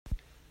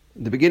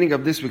In the beginning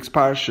of this week's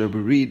parsha,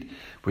 we read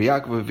where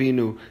Yaakov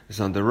Avinu is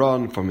on the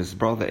run from his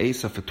brother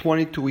Esav for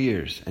 22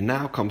 years, and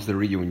now comes the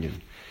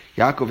reunion.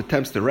 Yaakov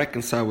attempts to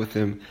reconcile with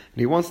him, and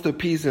he wants to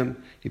appease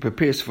him. He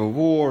prepares for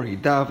war, he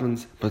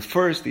davens, but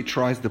first he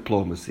tries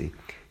diplomacy.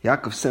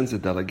 Yaakov sends a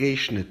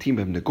delegation, a team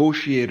of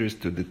negotiators,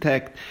 to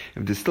detect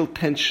if there's still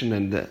tension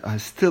and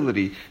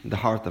hostility in the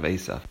heart of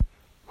Esav.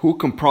 Who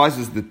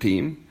comprises the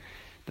team?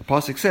 The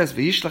pasuk says,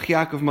 "V'yishlach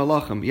Yaakov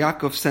malachim."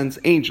 Yaakov sends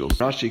angels.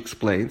 Rashi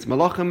explains,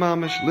 malachim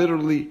mamish,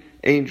 literally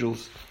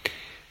angels.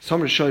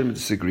 Some Rishonim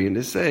disagree and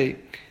they say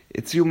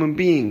it's human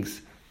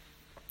beings,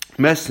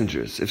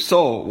 messengers. If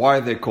so, why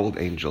are they called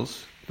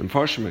angels? The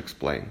Mepharshim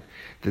explain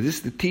that this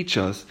is to teach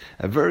us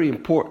a very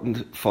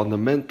important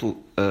fundamental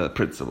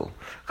principle.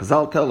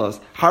 Chazal tell us,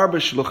 "Harbe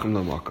shluchim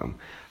lamakam."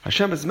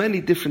 Hashem has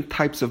many different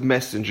types of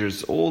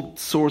messengers, all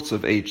sorts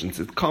of agents.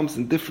 It comes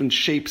in different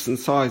shapes and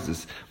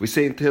sizes. We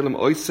say in Tehillim,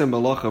 Oisem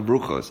Malacha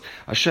Bruchos.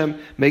 Hashem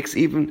makes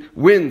even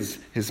winds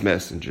his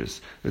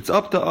messengers. It's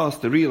up to us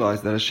to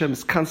realize that Hashem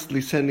is constantly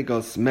sending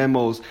us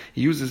memos.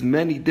 He uses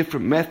many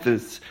different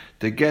methods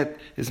to get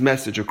his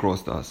message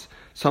across to us.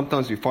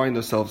 Sometimes we find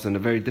ourselves in a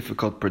very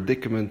difficult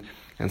predicament,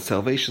 and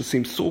salvation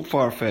seems so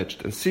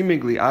far-fetched, and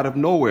seemingly out of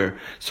nowhere,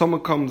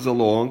 someone comes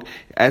along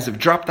as if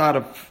dropped out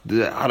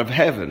of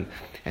heaven,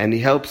 and he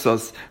helps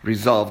us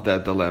resolve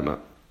that dilemma.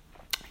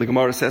 The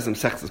Gemara says in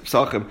Sechtes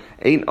Pesachim,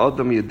 "Ein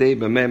adam yedei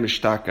b'meh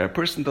mishtaka." A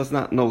person does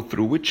not know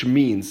through which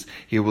means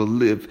he will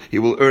live, he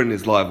will earn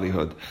his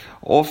livelihood.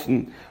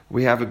 Often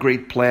we have a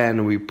great plan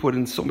and we put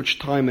in so much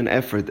time and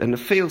effort and it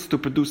fails to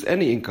produce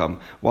any income,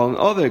 while on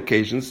other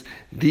occasions,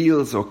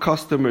 deals or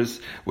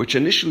customers which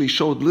initially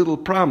showed little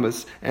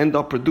promise end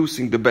up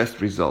producing the best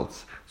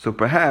results. So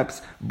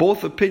perhaps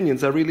both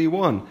opinions are really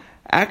one.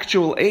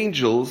 Actual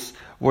angels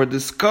were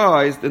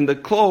disguised in the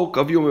cloak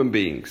of human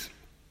beings.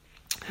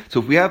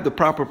 So if we have the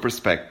proper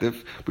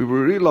perspective, we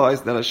will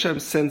realize that Hashem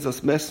sends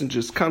us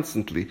messengers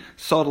constantly,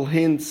 subtle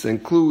hints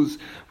and clues.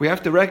 We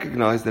have to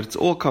recognize that it's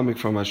all coming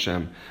from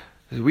Hashem.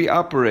 We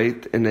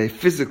operate in a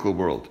physical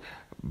world,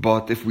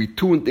 but if we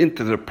tuned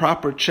into the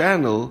proper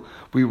channel,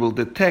 we will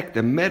detect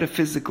a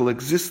metaphysical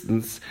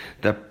existence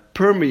that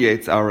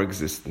permeates our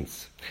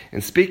existence.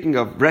 And speaking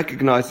of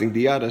recognizing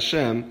the Yad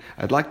Hashem,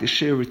 I'd like to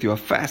share with you a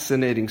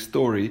fascinating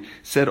story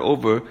said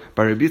over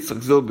by Rabbi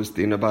Yitzchak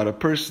Zilberstein about a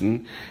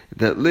person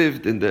that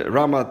lived in the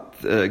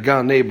Ramat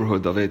Gan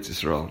neighborhood of Eretz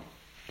Yisrael.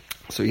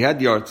 So he had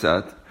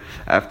Yartzat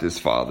after his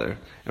father,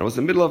 and it was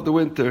the middle of the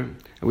winter, and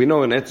we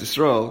know in Eretz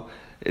Yisrael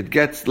it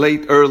gets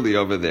late early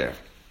over there.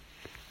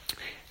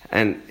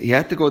 And he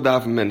had to go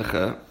daven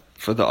mincha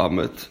for the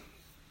Amit,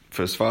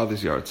 for his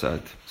father's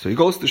Yartzat. So he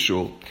goes to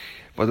shul,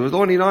 but there was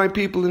only 9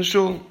 people in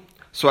shul.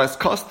 So as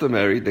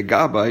customary, the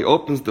Gabbai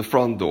opens the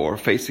front door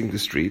facing the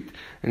street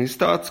and he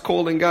starts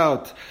calling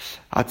out,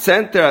 At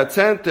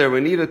center, we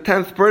need a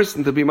 10th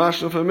person to be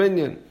Mashal for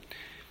Minyan.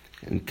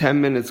 And 10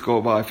 minutes go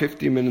by,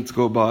 15 minutes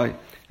go by,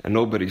 and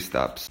nobody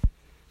stops.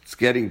 It's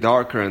getting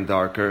darker and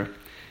darker,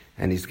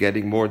 and he's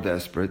getting more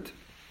desperate.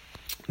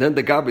 Then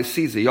the Gabbai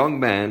sees a young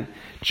man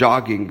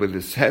jogging with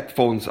his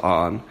headphones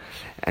on,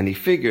 and he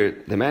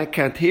figured the man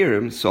can't hear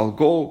him, so I'll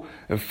go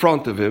in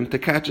front of him to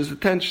catch his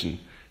attention.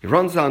 He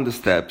runs down the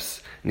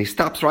steps, and he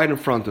stops right in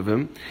front of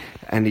him,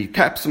 and he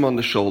taps him on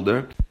the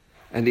shoulder,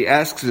 and he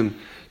asks him,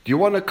 do you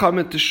want to come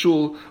into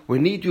shul? We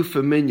need you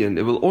for minyan.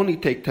 It will only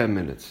take 10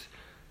 minutes.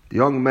 The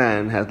young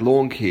man had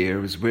long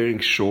hair, was wearing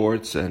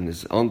shorts and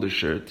his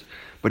undershirt,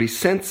 but he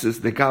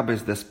senses the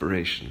Gabbai's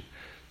desperation.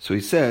 So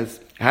he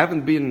says, I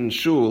haven't been in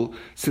shul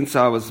since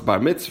I was bar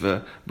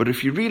mitzvah, but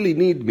if you really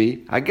need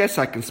me, I guess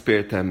I can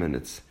spare 10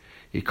 minutes.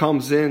 He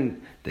comes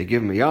in, they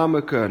give him a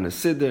yarmulke and a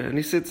siddur, and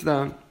he sits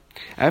down.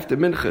 After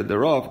mincha, the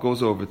Rav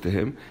goes over to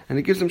him and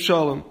he gives him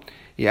shalom.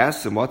 He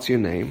asks him, what's your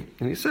name?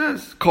 And he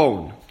says,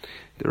 Cohen.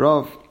 The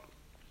Rav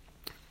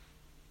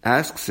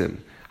asks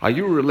him, are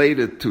you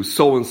related to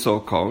so-and-so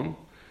Cohen?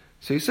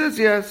 So he says,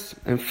 yes.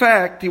 In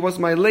fact, he was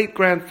my late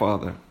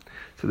grandfather.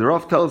 So the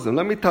Rav tells him,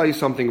 let me tell you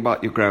something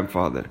about your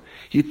grandfather.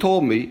 He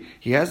told me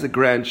he has a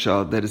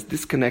grandchild that is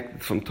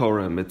disconnected from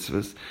Torah and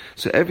mitzvahs.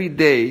 So every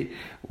day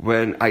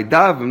when I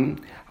daven,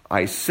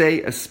 I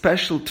say a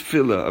special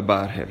tefillah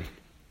about him.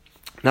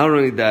 Not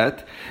only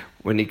that,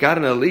 when he got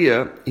an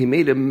aliyah, he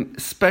made a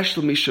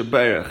special Misha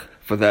Berach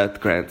for that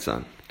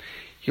grandson.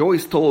 He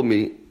always told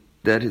me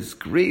that his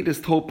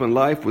greatest hope in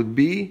life would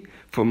be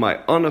for my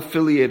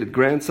unaffiliated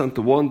grandson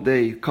to one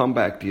day come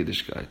back to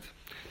Yiddishkeit.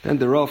 Then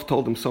the Rav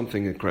told him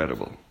something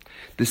incredible.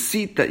 The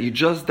seat that you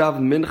just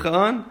davened mincha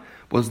on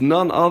was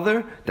none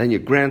other than your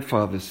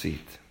grandfather's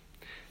seat.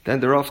 Then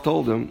the Rav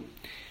told him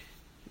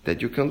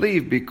that you can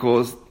leave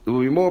because there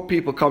will be more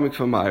people coming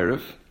from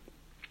Erev,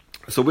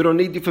 so we don't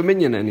need you for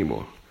minyan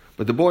anymore.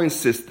 But the boy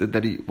insisted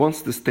that he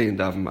wants to stay in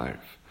daven Erev.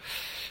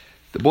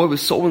 The boy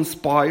was so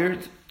inspired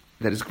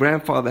that his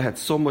grandfather had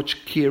so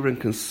much care and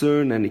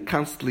concern, and he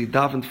constantly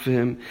davened for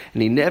him,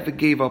 and he never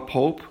gave up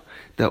hope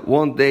that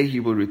one day he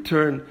will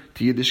return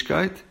to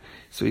Yiddishkeit.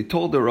 So he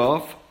told the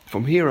Rav,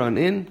 From here on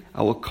in,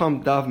 I will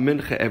come dav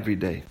mincha every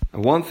day.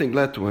 And one thing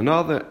led to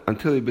another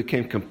until he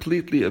became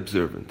completely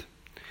observant.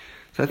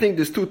 So I think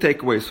there's two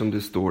takeaways from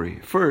this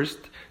story. First,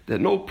 that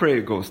no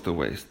prayer goes to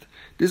waste.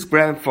 This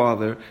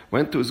grandfather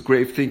went to his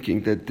grave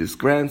thinking that this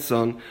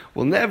grandson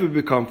will never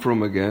become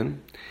frum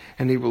again,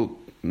 and he will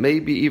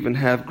maybe even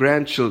have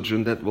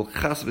grandchildren that will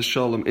chas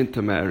v'shalom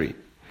intermarry.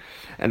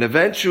 And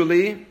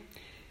eventually,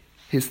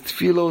 his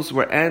tefillos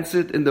were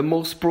answered in the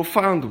most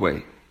profound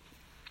way.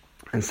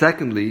 And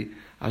secondly,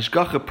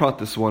 Hashgacha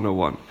Pratis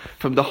 101.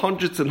 From the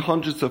hundreds and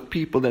hundreds of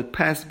people that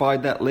passed by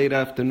that late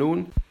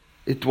afternoon,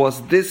 it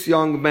was this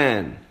young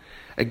man,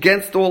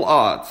 against all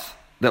odds,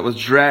 that was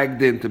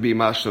dragged in to be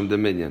Mashlam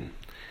Dominion.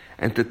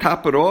 And to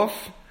top it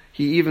off,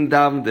 he even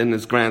davened in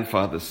his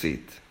grandfather's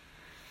seat.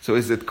 So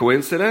is it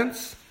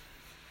coincidence?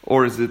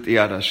 Or is it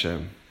Yad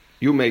Hashem?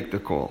 You make the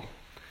call.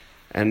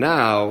 And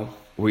now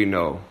we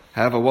know.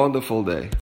 Have a wonderful day.